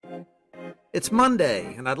It's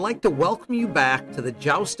Monday, and I'd like to welcome you back to the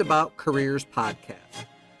Joust About Careers podcast,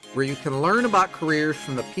 where you can learn about careers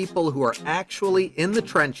from the people who are actually in the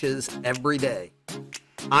trenches every day.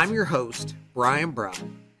 I'm your host, Brian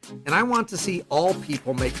Brown, and I want to see all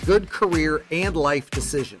people make good career and life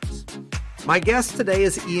decisions. My guest today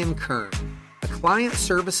is Ian Kern, a client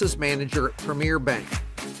services manager at Premier Bank.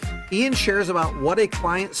 Ian shares about what a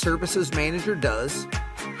client services manager does,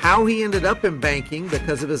 how he ended up in banking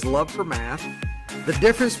because of his love for math, the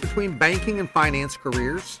difference between banking and finance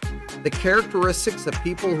careers, the characteristics of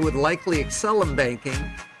people who would likely excel in banking,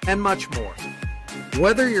 and much more.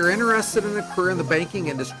 Whether you're interested in a career in the banking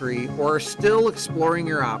industry or are still exploring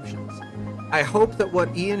your options, I hope that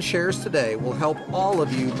what Ian shares today will help all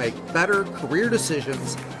of you make better career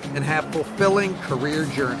decisions and have fulfilling career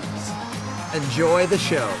journeys. Enjoy the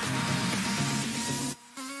show.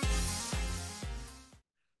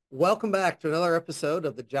 Welcome back to another episode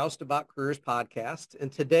of the Joust About Careers podcast.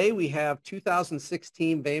 And today we have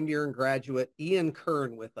 2016 Van Buren graduate Ian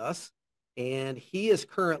Kern with us. And he is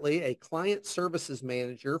currently a client services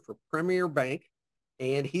manager for Premier Bank.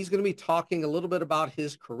 And he's going to be talking a little bit about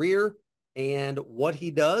his career and what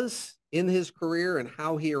he does in his career and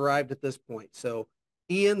how he arrived at this point. So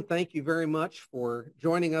Ian, thank you very much for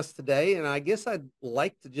joining us today. And I guess I'd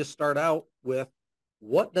like to just start out with,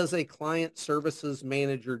 what does a client services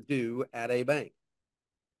manager do at a bank?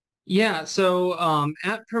 Yeah, so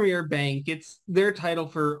at Premier Bank, it's their title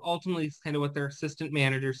for ultimately it's kind of what their assistant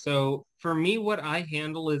manager. So for me, what I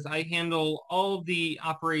handle is I handle all of the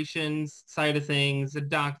operations side of things, the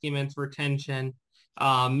documents, retention,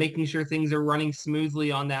 making sure things are running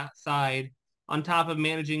smoothly on that side, on top of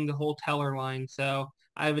managing the whole teller line. So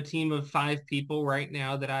I have a team of 5 people right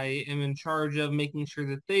now that I am in charge of making sure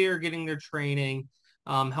that they are getting their training,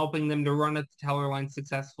 helping them to run at the teller line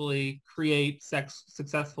successfully, create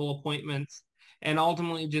successful appointments, and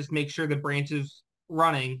ultimately just make sure the branch is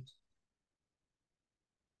running.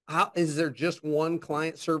 How, is there just one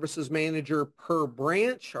client services manager per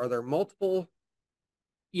branch? Are there multiple?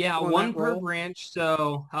 Yeah, one per branch.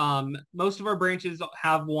 So most of our branches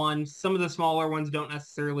have one. Some of the smaller ones don't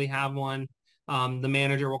necessarily have one. The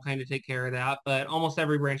manager will kind of take care of that, but almost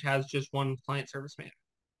every branch has just one client service manager.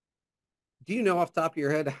 Do you know off the top of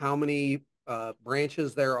your head how many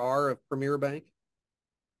branches there are of Premier Bank?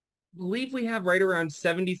 I believe we have right around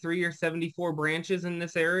 73 or 74 branches in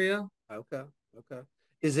this area. Okay.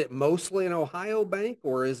 Is it mostly an Ohio bank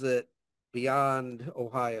or is it beyond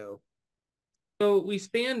Ohio? So we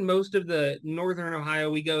span most of the northern Ohio.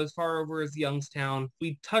 We go as far over as Youngstown.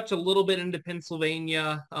 We touch a little bit into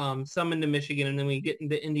Pennsylvania, some into Michigan, and then we get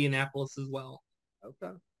into Indianapolis as well.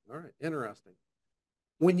 Okay. All right. Interesting.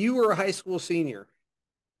 When you were a high school senior,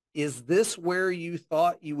 is this where you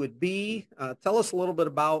thought you would be? Tell us a little bit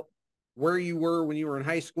about where you were when you were in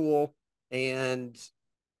high school and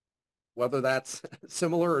whether that's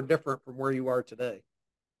similar or different from where you are today.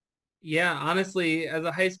 Yeah, honestly, as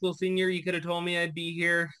a high school senior, you could have told me I'd be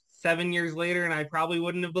here 7 years later, and I probably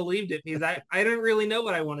wouldn't have believed it because I didn't really know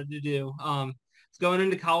what I wanted to do. I was going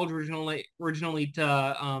into college originally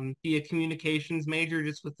to be a communications major,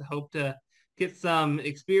 just with the hope to get some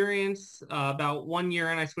experience. About 1 year,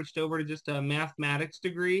 and I switched over to just a mathematics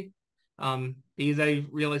degree because I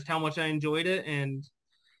realized how much I enjoyed it, and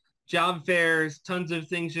job fairs, tons of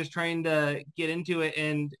things, just trying to get into it.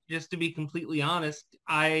 And just to be completely honest,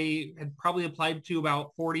 I had probably applied to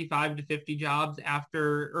about 45 to 50 jobs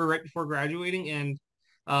after or right before graduating.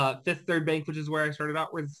 And Fifth Third Bank, which is where I started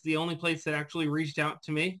out, was the only place that actually reached out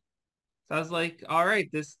to me. So I was like, all right,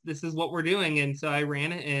 this is what we're doing. And so I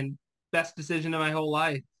ran it, and best decision of my whole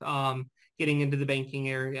life, getting into the banking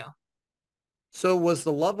area. So was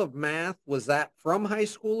the love of math, was that from high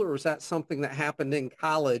school or was that something that happened in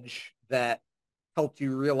college that helped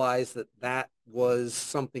you realize that that was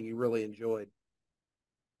something you really enjoyed?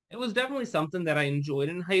 It was definitely something that I enjoyed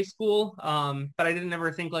in high school, but I didn't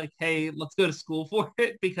ever think like, hey, let's go to school for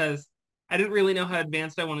it, because I didn't really know how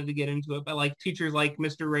advanced I wanted to get into it. But like teachers like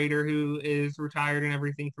Mr. Rader, who is retired and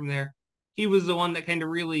everything from there, he was the one that kind of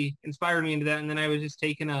really inspired me into that. And then I was just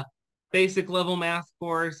taking a basic level math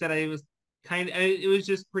course that I was it was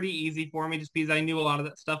just pretty easy for me just because I knew a lot of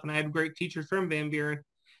that stuff, and I had great teachers from Van Buren.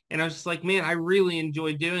 And I was just like, man, I really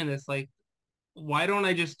enjoy doing this. Like, why don't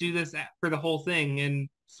I just do this for the whole thing? And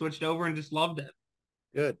switched over and just loved it.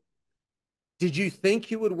 Good. Did you think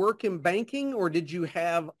you would work in banking, or did you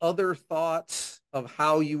have other thoughts of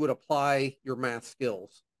how you would apply your math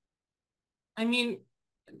skills? I mean,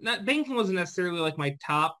 not banking wasn't necessarily like my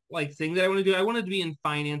top like thing that I want to do. I wanted to be in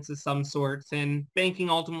finance of some sorts, and banking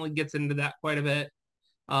ultimately gets into that quite a bit.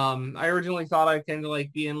 I originally thought I'd kind of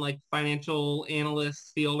like be in like financial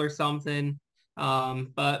analyst field or something.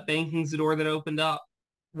 But banking's the door that opened up.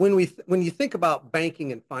 When you think about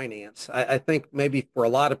banking and finance, I think maybe for a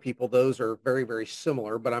lot of people those are very, very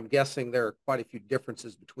similar, but I'm guessing there are quite a few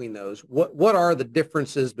differences between those. What are the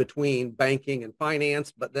differences between banking and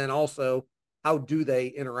finance, but then also how do they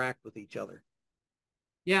interact with each other?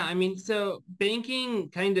 Yeah, I mean, so banking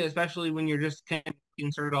kind of, especially when you're just kind of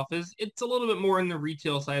getting started off, is it's a little bit more in the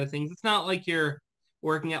retail side of things. It's not like you're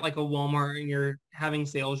working at like a Walmart and you're having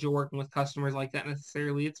sales, you're working with customers like that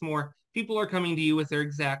necessarily. It's more people are coming to you with their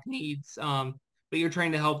exact needs, but you're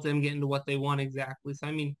trying to help them get into what they want exactly. So,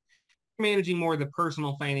 I mean, managing more of the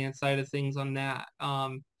personal finance side of things on that,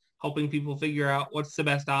 helping people figure out what's the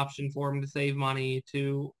best option for them to save money,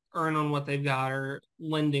 to earn on what they've got, or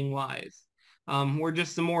lending wise. Or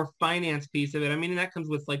just the more finance piece of it. I mean, that comes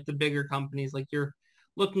with like the bigger companies, like you're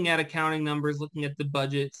looking at accounting numbers, looking at the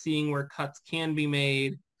budget, seeing where cuts can be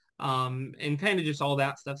made, and kind of just all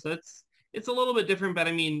that stuff. So it's a little bit different, but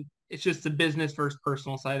I mean, it's just the business versus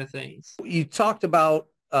personal side of things. You talked about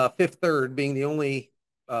Fifth Third being the only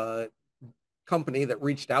uh, company that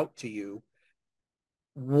reached out to you.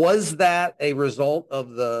 Was that a result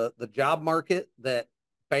of the job market that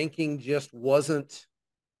banking just wasn't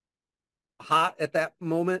hot at that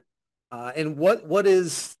moment? And what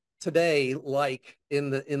is today like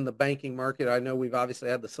in the banking market? I know we've obviously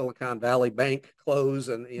had the Silicon Valley Bank close,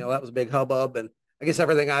 and that was a big hubbub. And I guess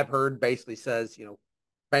everything I've heard basically says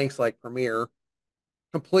banks like Premier,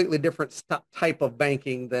 completely different type of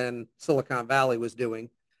banking than Silicon Valley was doing.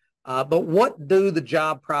 But what do the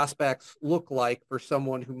job prospects look like for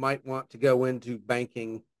someone who might want to go into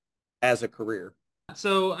banking as a career?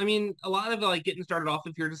 So, I mean, a lot of like getting started off,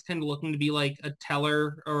 if you're just kind of looking to be like a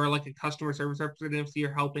teller or like a customer service representative, so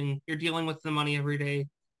you're dealing with the money every day,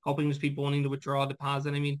 helping those people wanting to withdraw a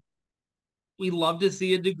deposit. I mean, we love to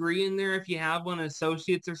see a degree in there if you have one,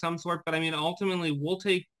 associates or some sort. But I mean, ultimately, we'll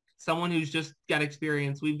take someone who's just got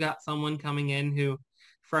experience. We've got someone coming in who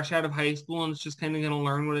fresh out of high school and is just kind of going to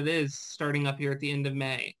learn what it is starting up here at the end of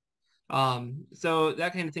May. So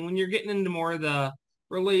that kind of thing. When you're getting into more of the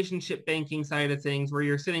relationship banking side of things, where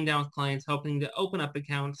you're sitting down with clients, helping to open up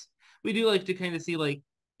accounts, we do like to kind of see like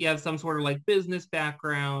you have some sort of like business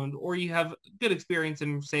background or you have good experience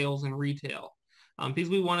in sales and retail. Because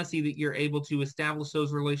we want to see that you're able to establish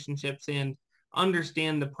those relationships and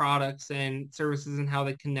understand the products and services and how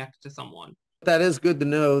they connect to someone. That is good to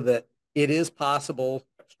know that it is possible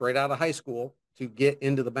straight out of high school to get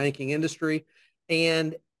into the banking industry.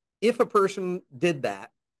 And if a person did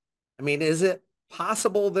that, I mean, is it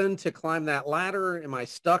possible then to climb that ladder? Am I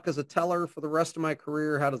stuck as a teller for the rest of my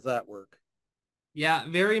career? How does that work? Yeah,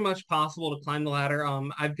 very much possible to climb the ladder.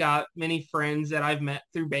 I've got many friends that I've met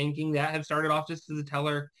through banking that have started off just as a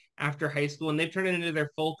teller after high school, and they've turned it into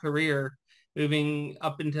their full career, moving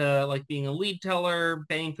up into like being a lead teller,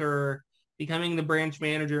 banker, becoming the branch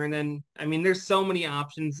manager. And then, I mean, there's so many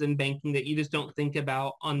options in banking that you just don't think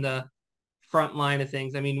about on the front line of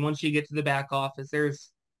things. I mean, once you get to the back office,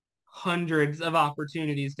 there's hundreds of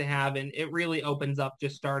opportunities to have, and it really opens up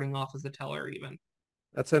just starting off as a teller even.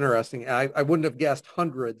 That's interesting. I wouldn't have guessed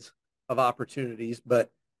hundreds of opportunities,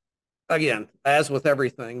 but again, as with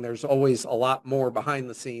everything, there's always a lot more behind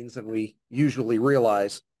the scenes than we usually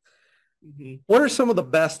realize. Mhm. What are some of the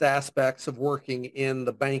best aspects of working in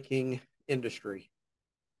the banking industry?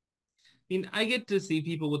 Mean, I get to see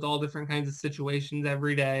people with all different kinds of situations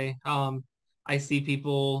every day. I see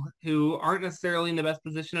people who aren't necessarily in the best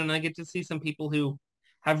position, and I get to see some people who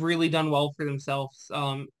have really done well for themselves.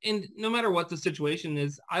 And no matter what the situation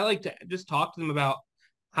is, I like to just talk to them about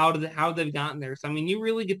how they've gotten there. So I mean, you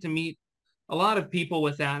really get to meet a lot of people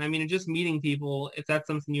with that. And I mean, just meeting people, if that's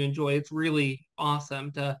something you enjoy, it's really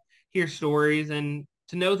awesome to hear stories and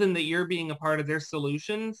to know them that you're being a part of their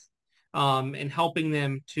solutions, and helping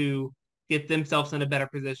them to get themselves in a better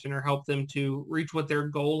position or help them to reach what their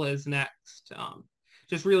goal is next.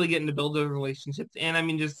 Just really getting to build those relationships. And I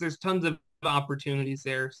mean, just there's tons of opportunities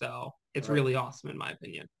there. So it's Right. really awesome in my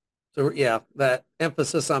opinion. So yeah, that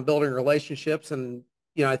emphasis on building relationships, and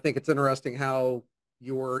I think it's interesting how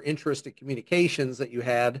your interest in communications that you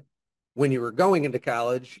had when you were going into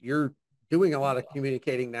college, you're doing a lot of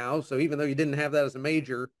communicating now. So even though you didn't have that as a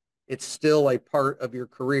major, it's still a part of your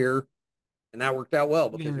career, and that worked out well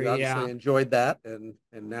because you Yeah. obviously enjoyed that, and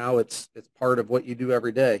now it's part of what you do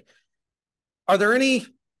every day. Are there any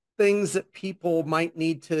things that people might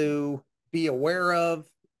need to be aware of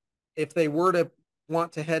if they were to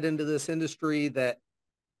want to head into this industry that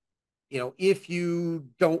if you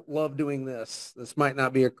don't love doing this, this might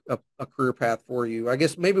not be a career path for you. I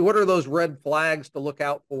guess maybe what are those red flags to look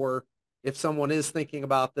out for if someone is thinking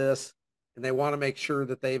about this and they want to make sure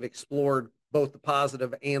that they've explored both the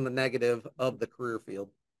positive and the negative of the career field?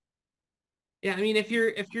 Yeah, I mean, if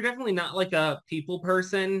you're definitely not like a people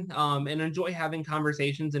person, and enjoy having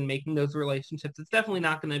conversations and making those relationships, it's definitely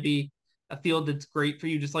not going to be a field that's great for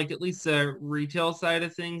you. Just like at least the retail side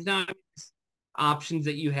of things. Now, options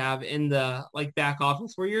that you have in the like back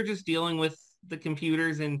office where you're just dealing with the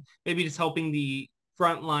computers and maybe just helping the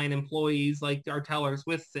frontline employees like our tellers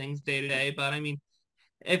with things day to day. But I mean,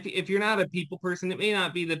 if you're not a people person, it may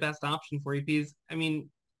not be the best option for you because I mean,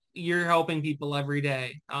 you're helping people every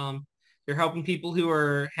day. You're helping people who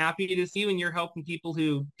are happy to see you, and you're helping people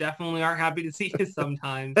who definitely aren't happy to see you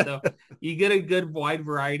sometimes. So you get a good wide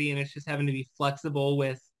variety, and it's just having to be flexible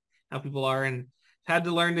with how people are. And had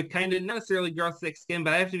to learn to kind of not necessarily grow thick skin,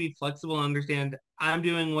 but I have to be flexible and understand I'm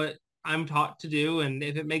doing what I'm taught to do, and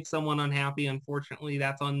if it makes someone unhappy, unfortunately,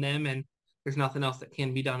 that's on them, and there's nothing else that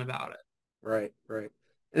can be done about it. Right, right.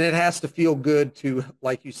 And it has to feel good to,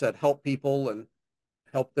 like you said, help people and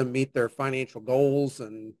help them meet their financial goals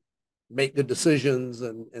and make good decisions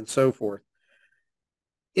and so forth.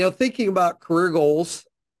 Thinking about career goals,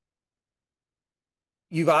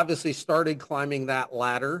 you've obviously started climbing that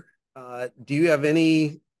ladder. Do you have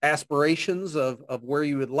any aspirations of where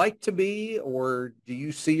you would like to be, or do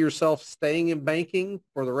you see yourself staying in banking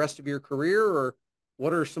for the rest of your career, or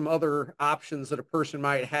what are some other options that a person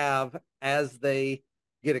might have as they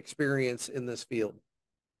get experience in this field?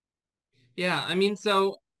 Yeah, I mean,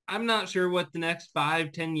 so I'm not sure what the next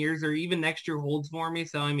 5, 10 years or even next year holds for me.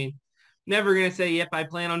 So I mean, never gonna say, yep, I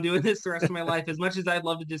plan on doing this the rest of my life. As much as I'd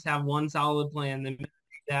love to just have one solid plan, then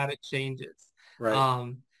that it changes. Right.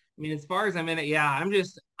 I mean, as far as I'm in it, yeah,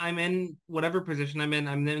 I'm in whatever position I'm in.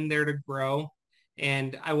 I'm in there to grow,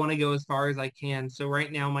 and I want to go as far as I can. So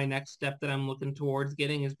right now, my next step that I'm looking towards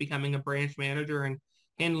getting is becoming a branch manager and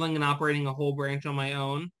handling and operating a whole branch on my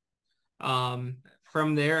own. Um,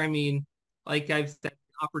 from there, I mean, like I've said,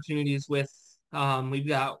 opportunities with we've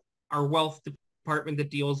got our wealth department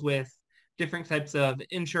that deals with different types of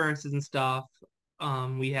insurances and stuff.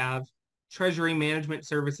 We have treasury management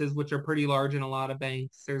services, which are pretty large in a lot of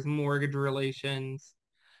banks. There's mortgage relations,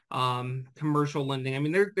 commercial lending. I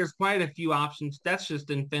mean, there's quite a few options. That's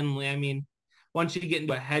just in Finley. I mean, once you get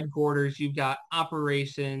into a headquarters, you've got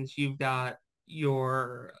operations, you've got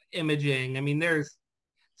your imaging. I mean, there's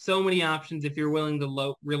so many options if you're willing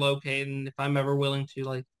to relocate, and if I'm ever willing to,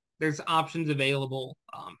 like, there's options available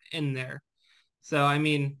in there. So I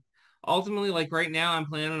mean, ultimately, like right now, I'm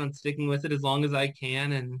planning on sticking with it as long as I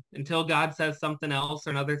can, and until God says something else or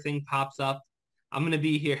another thing pops up, I'm gonna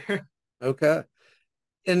be here. Okay.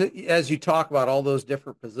 And as you talk about all those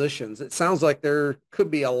different positions, it sounds like there could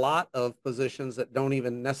be a lot of positions that don't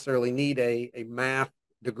even necessarily need a math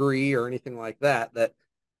degree or anything like that.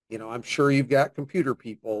 I'm sure you've got computer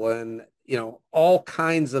people and, all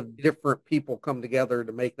kinds of different people come together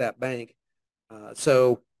to make that bank.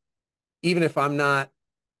 So even if I'm not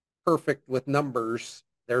perfect with numbers,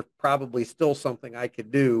 there's probably still something I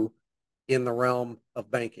could do in the realm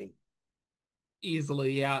of banking.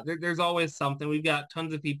 Easily, yeah. There's always something. We've got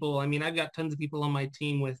tons of people. I mean, I've got tons of people on my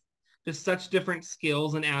team with just such different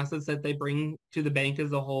skills and assets that they bring to the bank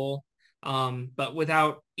as a whole. But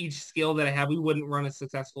without each skill that I have, we wouldn't run as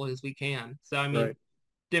successfully as we can. So, I mean, Right,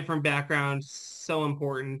 different backgrounds, so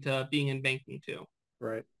important to being in banking too.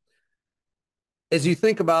 right. As you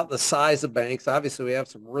think about the size of banks, obviously we have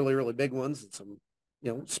some really, really big ones and some,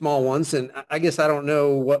 small ones. And I guess I don't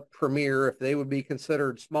know what Premier, if they would be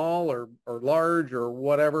considered small or large or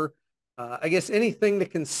whatever. I guess anything to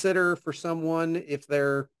consider for someone if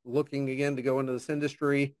they're looking again to go into this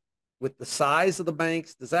industry with the size of the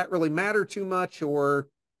banks, does that really matter too much, or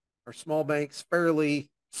are small banks fairly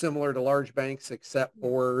similar to large banks except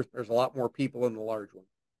for there's a lot more people in the large one?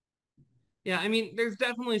 Yeah, I mean, there's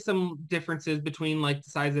definitely some differences between like the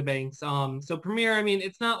size of banks. So Premier, I mean,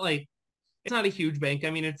 it's not a huge bank.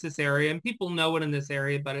 I mean, it's this area and people know it in this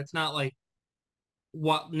area, but it's not like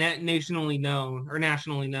what nationally known or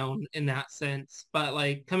nationally known in that sense. But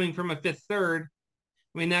like coming from a Fifth Third,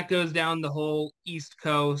 I mean, that goes down the whole East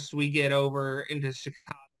Coast. We get over into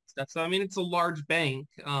Chicago and stuff. So, I mean, it's a large bank.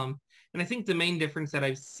 And I think the main difference that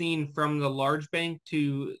I've seen from the large bank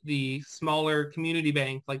to the smaller community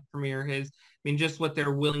bank like Premier is, I mean, just what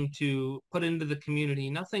they're willing to put into the community.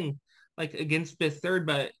 Nothing like against Fifth Third,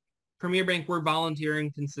 but Premier Bank, we're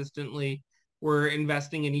volunteering consistently. We're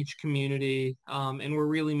investing in each community, and we're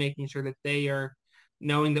really making sure that they are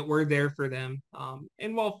knowing that we're there for them.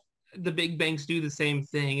 And while the big banks do the same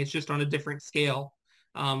thing. It's just on a different scale,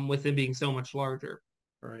 with it being so much larger.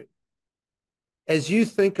 Right. As you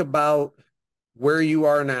think about where you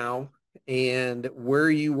are now and where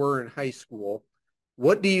you were in high school,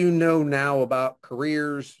 what do you know now about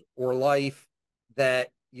careers or life that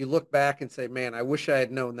you look back and say, man, I wish I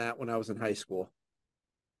had known that when I was in high school?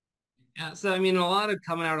 Yeah, so I mean, a lot of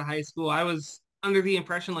coming out of high school, I was under the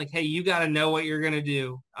impression like, hey, you got to know what you're gonna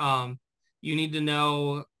do. You need to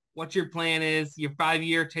know what your plan is, your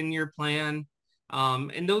 5-year, 10-year plan,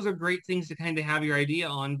 and those are great things to kind of have your idea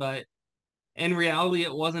on. But in reality,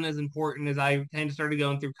 it wasn't as important as I kind of started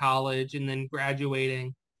going through college and then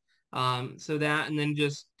graduating. So that, and then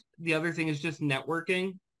just the other thing is just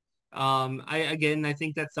networking. I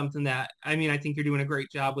think that's something that, I mean, I think you're doing a great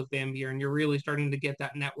job with Van Buren, and you're really starting to get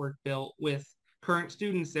that network built with current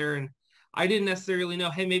students there. And I didn't necessarily know,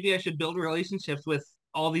 hey, maybe I should build relationships with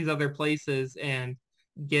all these other places and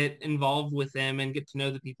get involved with them and get to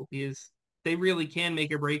know the people, because they really can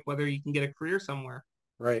make or break whether you can get a career somewhere.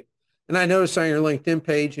 Right. And I noticed on your LinkedIn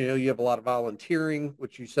page, you have a lot of volunteering,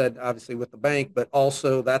 which you said obviously with the bank, but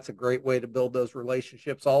also that's a great way to build those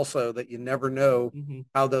relationships also, that you never know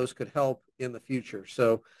how those could help in the future.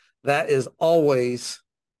 So that is always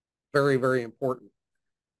very, very important.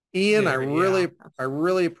 Ian, I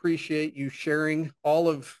really appreciate you sharing all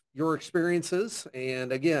of your experiences.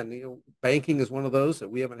 And again, banking is one of those that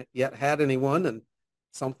we haven't yet had anyone, and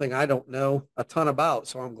something I don't know a ton about.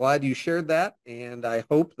 So I'm glad you shared that. And I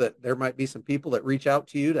hope that there might be some people that reach out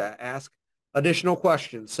to you to ask additional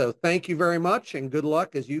questions. So thank you very much, and good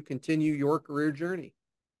luck as you continue your career journey.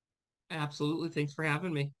 Absolutely. Thanks for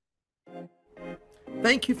having me.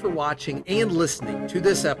 Thank you for watching and listening to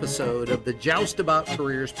this episode of the Joust About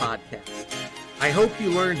Careers podcast. I hope you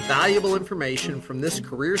learned valuable information from this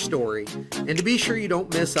career story, and to be sure you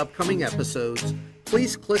don't miss upcoming episodes,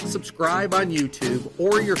 please click subscribe on YouTube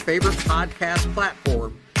or your favorite podcast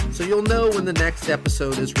platform so you'll know when the next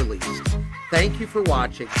episode is released. Thank you for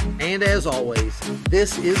watching, and as always,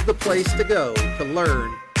 this is the place to go to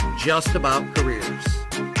learn just about careers.